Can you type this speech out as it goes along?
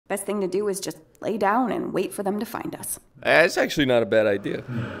Best thing to do is just lay down and wait for them to find us. That's actually not a bad idea.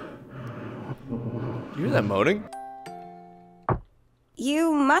 You hear that moaning?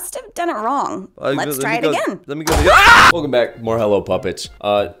 You must have done it wrong. Let's try it again. Let me go. Welcome back, more Hello Puppets.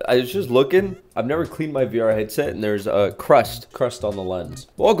 I was just looking. I've never cleaned my VR headset, and there's a crust on the lens.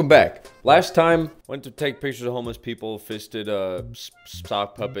 Welcome back. Last time, went to take pictures of homeless people, fisted a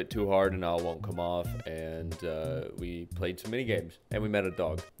sock puppet too hard, and now it won't come off. And we played some mini games, and we met a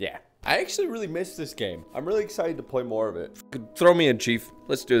dog. Yeah. I actually really missed this game. I'm really excited to play more of it. Throw me in, Chief.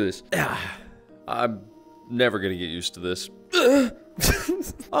 Let's do this. I'm never gonna get used to this.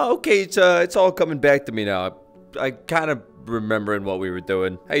 Oh, okay, it's all coming back to me now. I kind of remembering what we were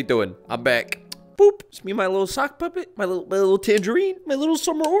doing. How you doing? I'm back. Boop. It's me, my little sock puppet, my little tangerine, my little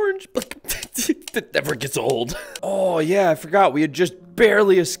summer orange. That never gets old. Oh yeah, I forgot. We had just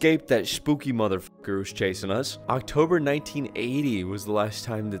barely escaped that spooky motherfucker who was chasing us. October 1980 was the last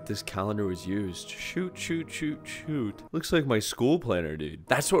time that this calendar was used. Shoot. Looks like my school planner, dude.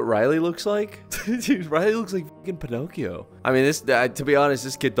 That's what Riley looks like? Dude, Riley looks like fucking Pinocchio. I mean, to be honest,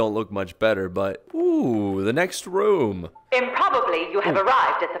 this kid don't look much better, but... Ooh, the next room. Improbably, you have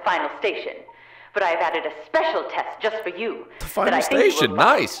arrived at the final station. But I have added a special test just for you. The final station,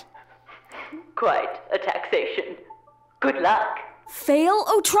 nice. Quite a taxation. Good luck. Fail,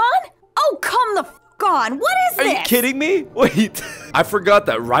 Otron? Oh, come the f*** on. What is this? Are you kidding me? Wait. I forgot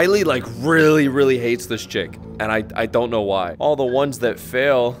that Riley, like, really hates this chick. And I don't know why. All the ones that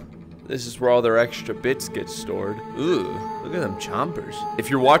fail, this is where all their extra bits get stored. Ooh, look at them chompers. If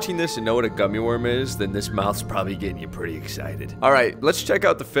you're watching this and know what a gummy worm is, then this mouth's probably getting you pretty excited. All right, let's check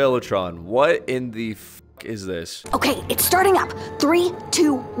out the Failotron. What in the f*** is this? Okay, it's starting up. 3,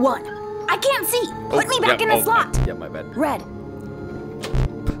 2, 1. I can't see. Put me back in the slot. Yeah, my bad. Red.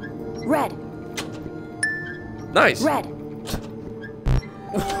 Nice. Red.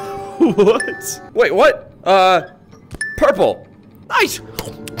 What? Wait, what? Purple. Nice.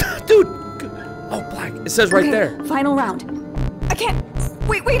 Dude. Oh, black. It says right there. Final round. I can't.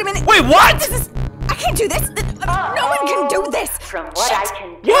 Wait a minute. Wait, what? I can't do this. No one can do this. From what I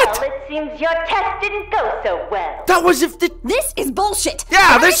can tell, it seems your test didn't go so well. That was if the... This is bullshit.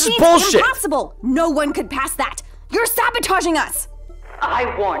 Yeah, this is bullshit. Impossible. No one could pass that. You're sabotaging us.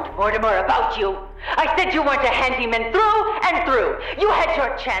 I warned Mortimer about you. I said you weren't a handyman through and through. You had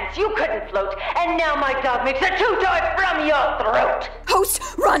your chance, you couldn't float, and now my dog makes a two-toy from your throat. Host,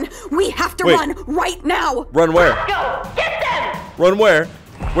 run! We have to run right now! Run where? Let's go! Get them! Run where?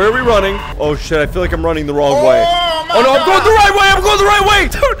 Where are we running? Oh shit, I feel like I'm running the wrong way. Oh no, I'm going the right way! I'm going the right way!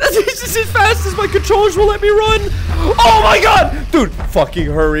 Dude, this is as fast as my controllers will let me run! Oh my god! Dude, fucking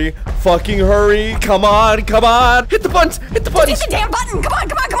hurry. Fucking hurry. Come on. Hit the buttons! Hit the buttons! Hit the damn button! Come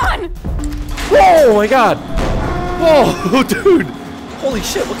on! Oh my god! Oh, dude! Holy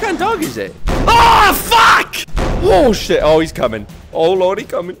shit, what kind of dog is it? Ah, fuck! Oh shit, oh, he's coming. Oh lord, he's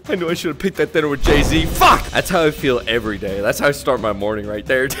coming. I knew I should have picked that dinner with Jay-Z. Fuck! That's how I feel every day. That's how I start my morning right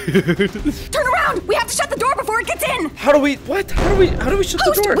there, dude. Turn around! We have to shut the door before it gets in! How do we shut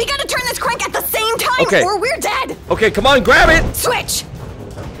the door? We gotta turn this crank at the same time or we're dead! Okay, come on, grab it! Switch!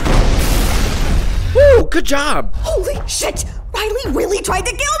 Woo, good job! Holy shit! Riley really tried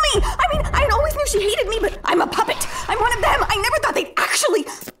to kill me! I mean, I always knew she hated me, but I'm a puppet. I'm one of them. I never thought they'd actually...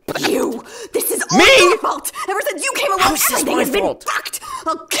 You! This is all your fault! Ever since you came along, everything has been fucked!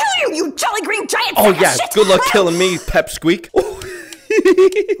 I'll kill you, you jolly green giant Oh yeah, good luck killing me, Pep Squeak.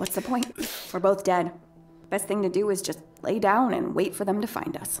 What's the point? We're both dead. Best thing to do is just lay down and wait for them to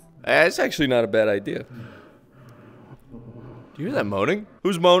find us. That's actually not a bad idea. Do you hear that moaning?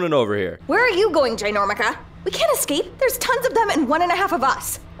 Who's moaning over here? Where are you going, Ginormica? We can't escape. There's tons of them and 1.5 of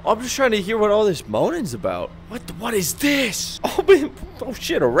us. I'm just trying to hear what all this moaning's about. What is this? Oh man, oh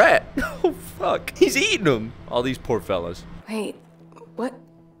shit, a rat. Oh fuck, he's eating them. All these poor fellas. Wait, what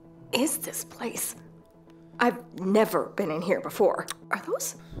is this place? I've never been in here before. Are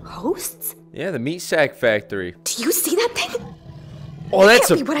those hosts? Yeah, the meat sack factory. Do you see that thing? Oh, that's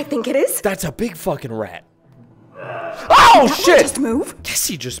can't be what I think it is. That's a big fucking rat. Oh Did shit! That just move? Yes,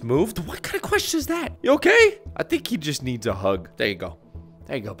 he just moved. What kind of question is that? You okay? I think he just needs a hug. There you go.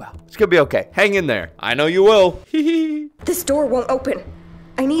 There you go, pal. It's gonna be okay. Hang in there. I know you will. This door won't open.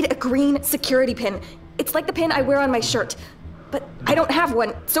 I need a green security pin. It's like the pin I wear on my shirt. But I don't have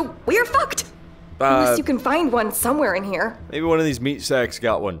one, so we're fucked. Unless you can find one somewhere in here. Maybe one of these meat sacks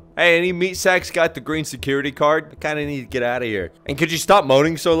got one. Hey, any meat sacks got the green security card? I kinda need to get out of here. And could you stop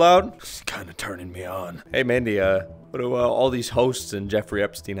moaning so loud? It's kinda turning me on. Hey, Mandy, what do all these hosts and Jeffrey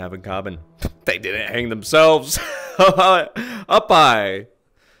Epstein have in common? They didn't hang themselves. Up high.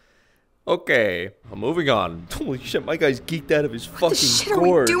 Okay, I'm moving on. Holy shit, my guy's geeked out of his fucking What the shit are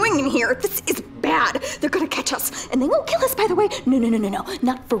gourd. we doing in here? This is bad. They're gonna catch us, and they won't kill us, by the way. No.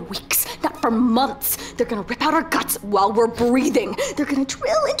 Not for weeks, not for months. They're gonna rip out our guts while we're breathing. They're gonna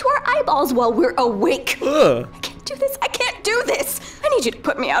drill into our eyeballs while we're awake. Ugh. I can't do this. I can't do this. I need you to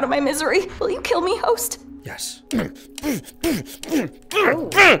put me out of my misery. Will you kill me, host? Yes. Oh,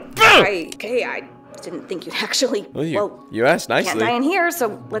 okay, I didn't think you'd actually. Well, you asked nicely. Can't die in here,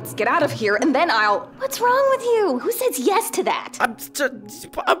 so let's get out of here, and then I'll. What's wrong with you? Who says yes to that?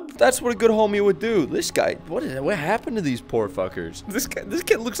 That's what a good homie would do. This guy, what happened to these poor fuckers? This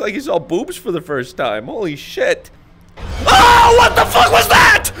kid looks like he saw boobs for the first time. Holy shit. Oh, what the fuck was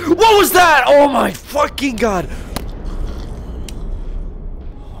that? What was that? Oh my fucking god.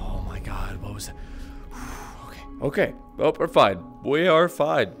 Oh my god, what was that? Okay. Oh, we're fine. We are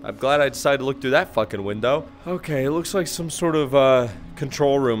fine. I'm glad I decided to look through that fucking window. Okay, it looks like some sort of,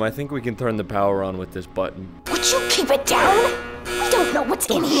 control room. I think we can turn the power on with this button. Would you keep it down? We don't know what's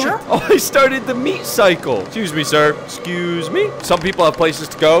in here. Oh, I started the meat cycle. Excuse me, sir. Excuse me. Some people have places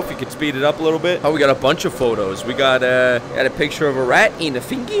to go. If you could speed it up a little bit. Oh, we got a bunch of photos. We got a picture of a rat eating a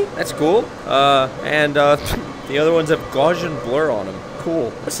fingy. That's cool. The other ones have Gaussian blur on them. Cool.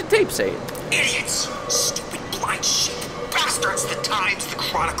 What's the tape saying? Idiots! Stupid blind sheep! Bastards! The Times, the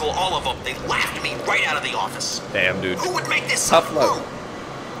Chronicle, all of them. They laughed me right out of the office. Damn, dude. Who would make this Tough up? luck.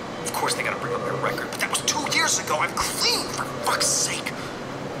 Who? Of course they gotta bring up their record, but that was 2 years ago. I'm clean, for fuck's sake.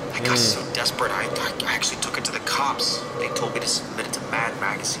 I got so desperate, I actually took it to the cops. They told me to submit it to Mad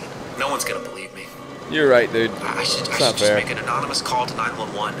Magazine. No one's gonna believe me. You're right, dude. I should not just fair. make an anonymous call to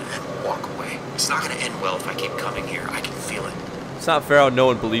 911 and walk away. It's not gonna end well if I keep coming here. I can feel it. It's not fair how no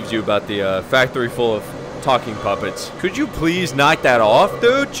one believes you about the factory full of talking puppets. Could you please knock that off,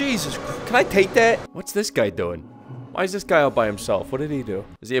 dude? Jesus, can I take that? What's this guy doing? Why is this guy out by himself? What did he do?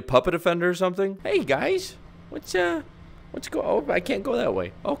 Is he a puppet offender or something? Hey guys, what's go? Oh, I can't go that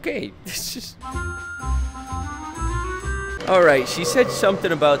way. Okay, it's just. All right, she said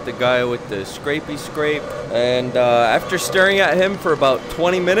something about the guy with the scrapey scrape, and after staring at him for about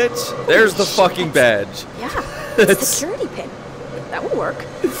 20 minutes, there's the fucking badge. Yeah, the security pin. That will work.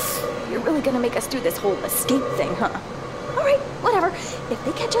 You're really gonna make us do this whole escape thing, huh? All right, whatever. If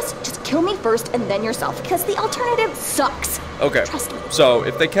they catch us, just kill me first and then yourself, because the alternative sucks. Okay. Trust me. So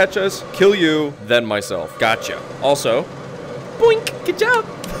if they catch us, kill you, then myself. Gotcha. Also, boink. Good job.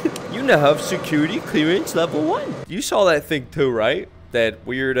 You now have security clearance level 1. You saw that thing too, right? That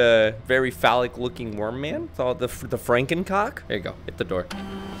weird, very phallic-looking worm man. Saw the Frankencock. There you go. Hit the door.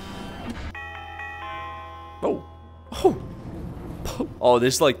 Oh. Oh. Oh,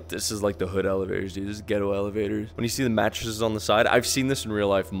 this is like the hood elevators, dude. This is ghetto elevators. When you see the mattresses on the side, I've seen this in real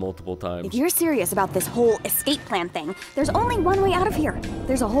life multiple times. If you're serious about this whole escape plan thing, there's only one way out of here.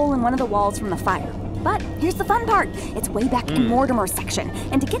 There's a hole in one of the walls from the fire. But here's the fun part. It's way back in Mortimer's section.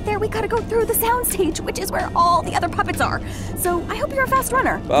 And to get there, we gotta go through the soundstage, which is where all the other puppets are. So I hope you're a fast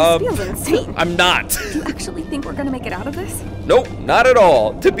runner. This feels insane. I'm not. Do you actually think we're gonna make it out of this? Nope, not at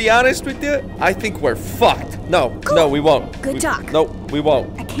all. To be honest with you, I think we're fucked. No, Cool. no, we won't. Good talk. Nope, we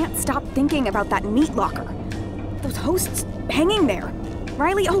won't. I can't stop thinking about that meat locker. Those hosts hanging there.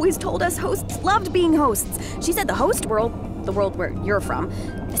 Riley always told us hosts loved being hosts. She said the host world, the world where you're from,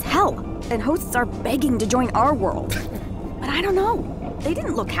 is hell, and hosts are begging to join our world. But I don't know. They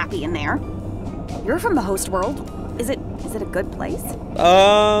didn't look happy in there. You're from the host world. Is it a good place?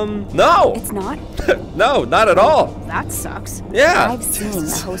 No. It's not? No, not at all. That sucks. Yeah. I've seen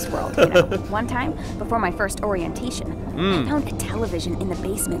the host world, you know. One time, before my first orientation, I found a television in the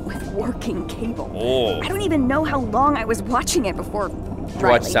basement with working cable. Oh. I don't even know how long I was watching it before watch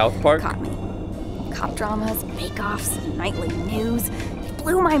Riley South Park? caught me. Cop dramas, bake-offs, nightly news. It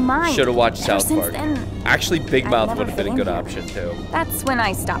blew my mind. Should have watched Ever South since Park. then, Actually, Big I've Mouth never would have been a fit good in option too. that's when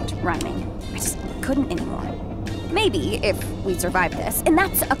I stopped rhyming. I just couldn't anymore. Maybe if we survive this, and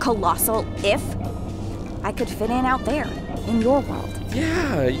that's a colossal if, I could fit in out there, in your world.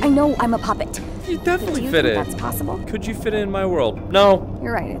 Yeah, I know I'm a puppet. you But definitely do you fit think in. that's possible? Could you fit in my world? No.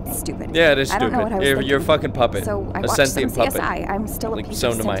 You're right, it's stupid. Yeah, it is I don't know stupid. what I was thinking. You're a fucking puppet. So I A watched some sentient CSI. puppet. I'm still a Like, piece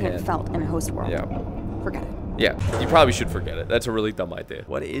sewn of to my sentient hand. felt in a host world. Yeah. Forget it. Yeah, you probably should forget it. That's a really dumb idea.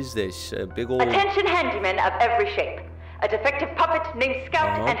 What is this? A big old... Attention handymen of every shape. A defective puppet named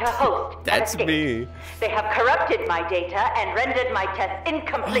Scout and her host have That's escaped. me. They have corrupted my data and rendered my tests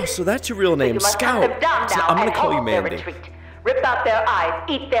incomplete. Oh, so that's your real So name, you must Scout. hunt them down So now I'm gonna and call you halt their Mandy. retreat. Rip out their eyes,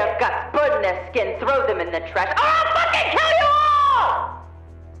 eat their guts, burn their skin, throw them in the trash, or I'll fucking kill you all!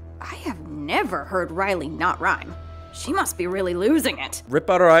 I have never heard Riley not rhyme. She must be really losing it. Rip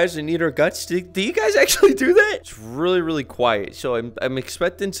out her eyes and eat her guts? Do you guys actually do that? It's really, really quiet. So I'm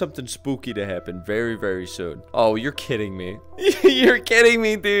expecting something spooky to happen very, very soon. Oh, you're kidding me. You're kidding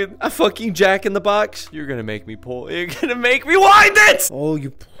me, dude. A fucking Jack in the Box? You're gonna make me pull. You're gonna make me wind it! Oh,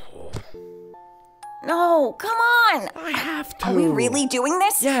 you... No, come on. I have to. Are we really doing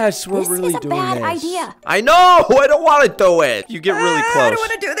this? Yes, we're really doing this. This is a bad idea. I know. I don't want to do it. You get really close. I don't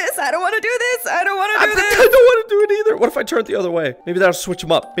want to do this. I don't want to do this. I don't want to do this. I don't want to do it either. What if I turn it the other way? Maybe that'll switch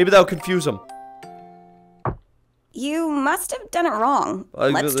them up. Maybe that'll confuse them. You must have done it wrong.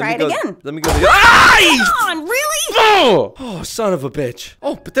 Let's try it again. Let me go. Ah! Come on, really? Oh, son of a bitch.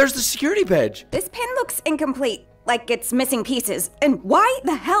 Oh, but there's the security badge. This pin looks incomplete. Like it's missing pieces. And why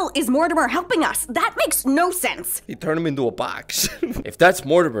the hell is Mortimer helping us? That makes no sense. He turned him into a box. If that's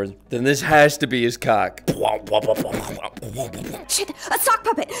Mortimer, then this has to be his cock. Shit, a sock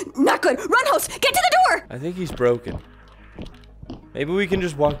puppet. Not good. Run, host. Get to the door. I think he's broken. Maybe we can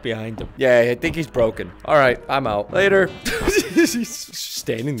just walk behind him. Yeah, I think he's broken. All right, I'm out. Later. He's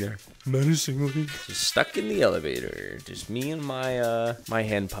standing there menacingly. Just stuck in the elevator. Just me and my my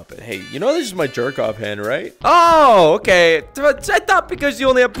hand puppet. Hey, you know this is my jerk off hand, right? Oh, okay. I thought because you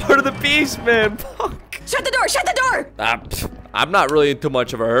only have part of the piece, man. Fuck. Shut the door. Shut the door. I'm not really in too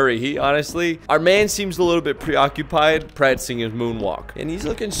much of a hurry, honestly. Our man seems a little bit preoccupied practicing his moonwalk. And he's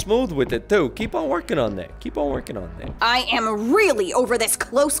looking smooth with it, too. Keep on working on that. Keep on working on that. I am really over this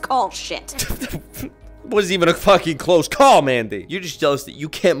close call shit. Wasn't even a fucking close call, Mandy. You're just jealous that you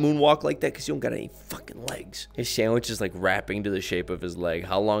can't moonwalk like that because you don't got any fucking legs. His sandwich is like wrapping to the shape of his leg.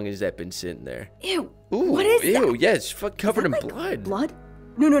 How long has that been sitting there? Ew. Ooh, what is that? Ew, yeah, it's covered in like blood. Blood?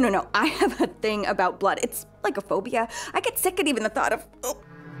 No. I have a thing about blood. It's like a phobia. I get sick at even the thought of...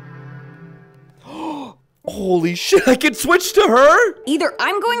 Oh. Holy shit, I can switch to her? Either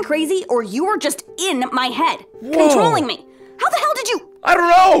I'm going crazy or you are just in my head. Whoa. Controlling me. How the hell did you... I don't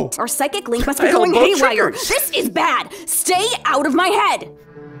know. Our psychic link must be going haywire. This is bad. Stay out of my head.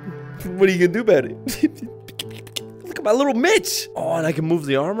 What are you gonna do about it? Look at my little mitts. Oh, and I can move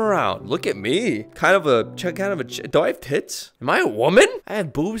the arm around. Look at me. Do I have tits? Am I a woman? I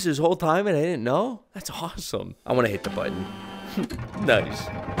had boobs this whole time and I didn't know? That's awesome. I want to hit the button. Nice.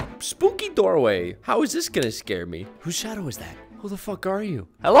 Spooky doorway. How is this gonna scare me? Whose shadow is that? Who the fuck are you?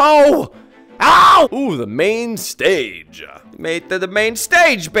 Hello? Ow! Ooh, the main stage. Made to the main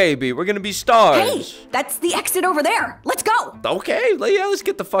stage, baby. We're gonna be stars. Hey, that's the exit over there. Let's go. Okay, yeah, let's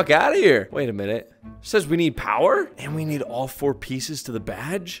get the fuck out of here. Wait a minute. It says we need power and we need all 4 pieces to the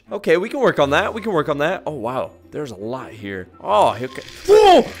badge. Okay, we can work on that. We can work on that. Oh, wow. There's a lot here. Oh, okay.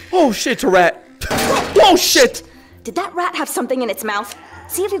 Whoa! Oh, shit, it's a rat. Whoa, shit! Did that rat have something in its mouth?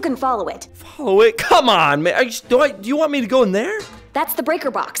 See if you can follow it. Follow it? Come on, man. Do you want me to go in there? That's the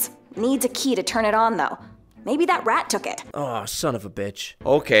breaker box. Needs a key to turn it on, though. Maybe that rat took it. Oh, son of a bitch.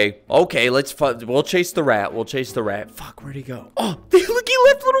 Okay, we'll chase the rat. We'll chase the rat. Fuck, where'd he go? Oh, look, he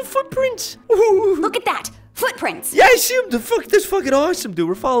left little footprints. Ooh. Look at that. Footprints. Yeah, I see him. That's fucking awesome, dude.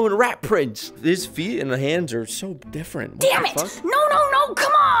 We're following rat prints. His feet and the hands are so different. Damn it. No,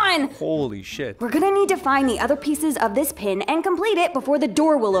 come on. Holy shit. We're gonna need to find the other pieces of this pin and complete it before the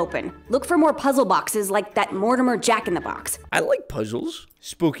door will open. Look for more puzzle boxes like that Mortimer Jack in the Box. I like puzzles.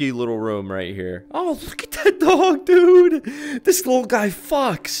 Spooky little room right here. Oh, look at that dog, dude. This little guy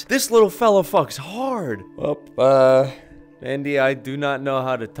fucks. This little fella fucks hard. Well, Andy, I do not know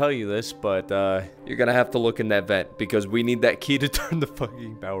how to tell you this, but you're gonna have to look in that vent because we need that key to turn the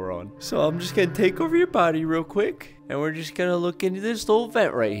fucking power on. So I'm just gonna take over your body real quick, and we're just gonna look into this little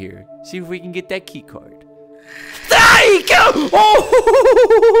vent right here. See if we can get that key card. There you go!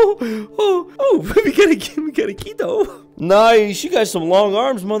 Oh, we got a key though. Nice, you got some long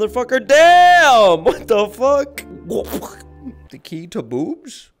arms, motherfucker. Damn! What the fuck? The key to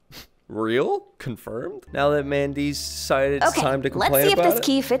boobs? Real? Confirmed? Now that Mandy's decided it's time to complain about it? Let's see if this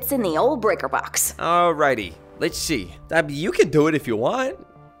key fits in the old breaker box. Alrighty, let's see. You can do it if you want.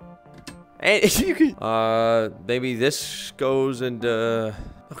 And you can. Maybe this goes into.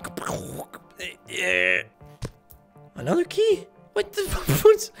 Another key? What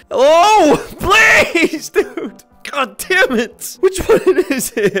the? Hello? Please, dude. God damn it. Which one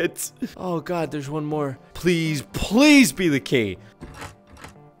is it? Oh, God, there's one more. Please be the key.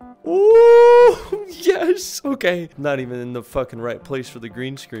 Oh, yes. Okay. Not even in the fucking right place for the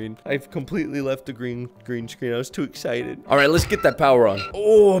green screen. I've completely left the green screen. I was too excited. All right, let's get that power on.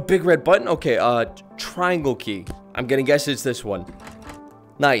 Oh, a big red button. Okay, triangle key. I'm gonna guess it's this one.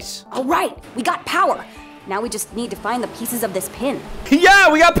 Nice. All right, we got power. Now we just need to find the pieces of this pin.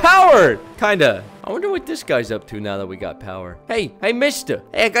 Yeah, we got power. Kinda. I wonder what this guy's up to now that we got power. Hey, mister.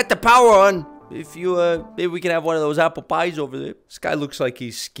 Hey, I got the power on. if you, maybe we can have one of those apple pies over there. This guy looks like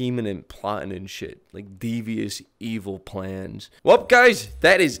he's scheming and plotting and shit. Like devious, evil plans. Well, guys,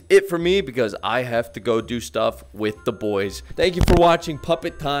 that is it for me because I have to go do stuff with the boys. Thank you for watching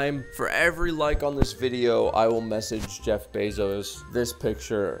Puppet Time. For every like on this video, I will message Jeff Bezos this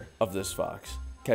picture of this fox.